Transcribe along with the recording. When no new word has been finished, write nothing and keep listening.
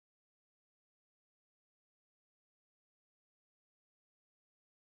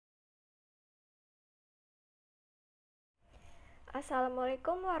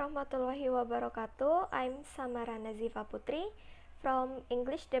Assalamualaikum warahmatullahi wabarakatuh. I'm Tsamara Nazhiifa Putri from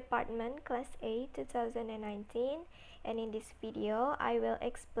English Department Class A 2019, and in this video I will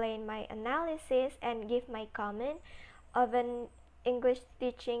explain my analysis and give my comment of an English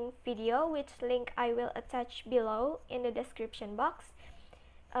teaching video, which link I will attach below in the description box.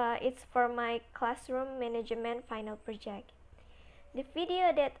 It's for my classroom management final project. The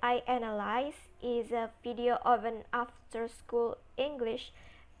video that I analyze is a video of an after-school English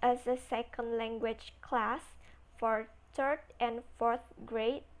as a second language class for 3rd and 4th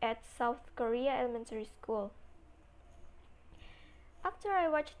grade at South Korea Elementary School. After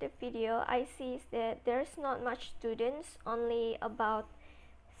I watched the video, I see that there's not much students, only about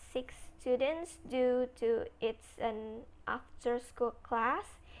 6 students due to it's an after-school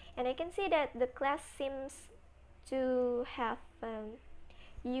class, and I can see that the class seems to have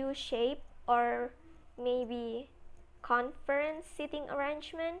U shape or maybe conference seating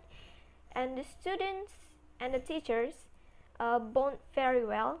arrangement, and the students and the teachers bond very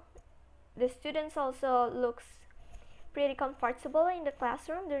well. The students also looks pretty comfortable in the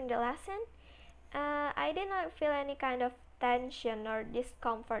classroom during the lesson. I did not feel any kind of tension or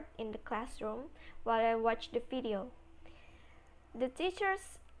discomfort in the classroom while I watched the video. The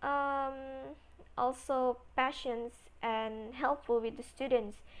teachers also patient and helpful with the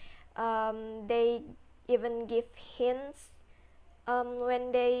students. They even give hints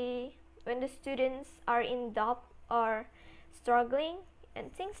when the students are in doubt or struggling,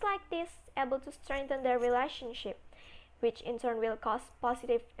 and things like this able to strengthen their relationship, which in turn will cause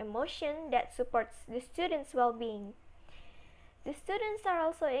positive emotion that supports the students' well-being. The students are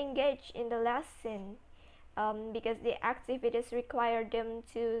also engaged in the lesson because the activities require them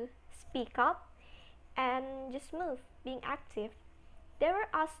to speak up and just move, being active. They were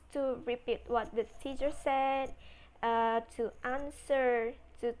asked to repeat what the teacher said, to answer,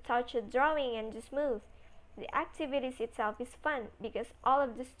 to touch a drawing and just move. The activities itself is fun because all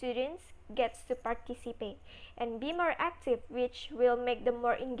of the students gets to participate and be more active, which will make them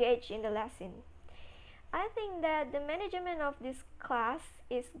more engaged in the lesson. I think that the management of this class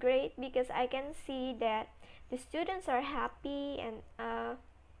is great because I can see that the students are happy and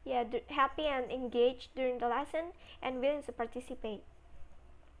happy and engaged during the lesson and willing to participate.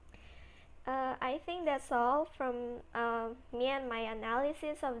 I think that's all from me and my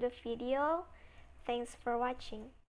analysis of the video. Thanks for watching.